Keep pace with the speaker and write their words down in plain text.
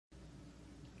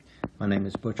My name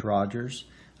is Butch Rogers.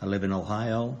 I live in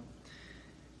Ohio.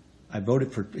 I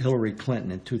voted for Hillary Clinton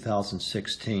in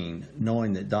 2016,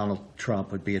 knowing that Donald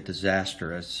Trump would be a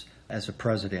disaster as a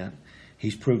president.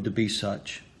 He's proved to be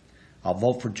such. I'll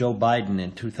vote for Joe Biden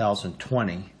in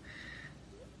 2020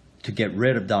 to get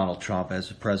rid of Donald Trump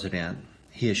as a president.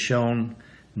 He has shown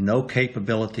no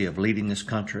capability of leading this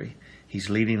country. He's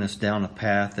leading us down a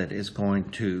path that is going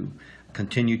to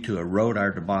continue to erode our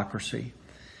democracy.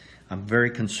 I'm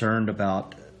very concerned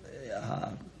about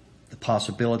the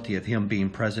possibility of him being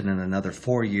president another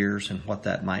 4 years and what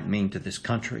that might mean to this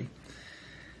country.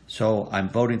 So I'm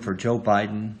voting for Joe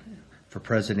Biden for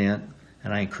president,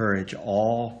 and I encourage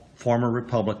all former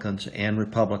Republicans and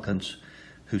Republicans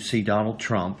who see Donald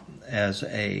Trump as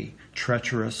a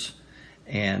treacherous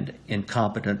and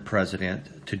incompetent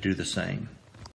president to do the same.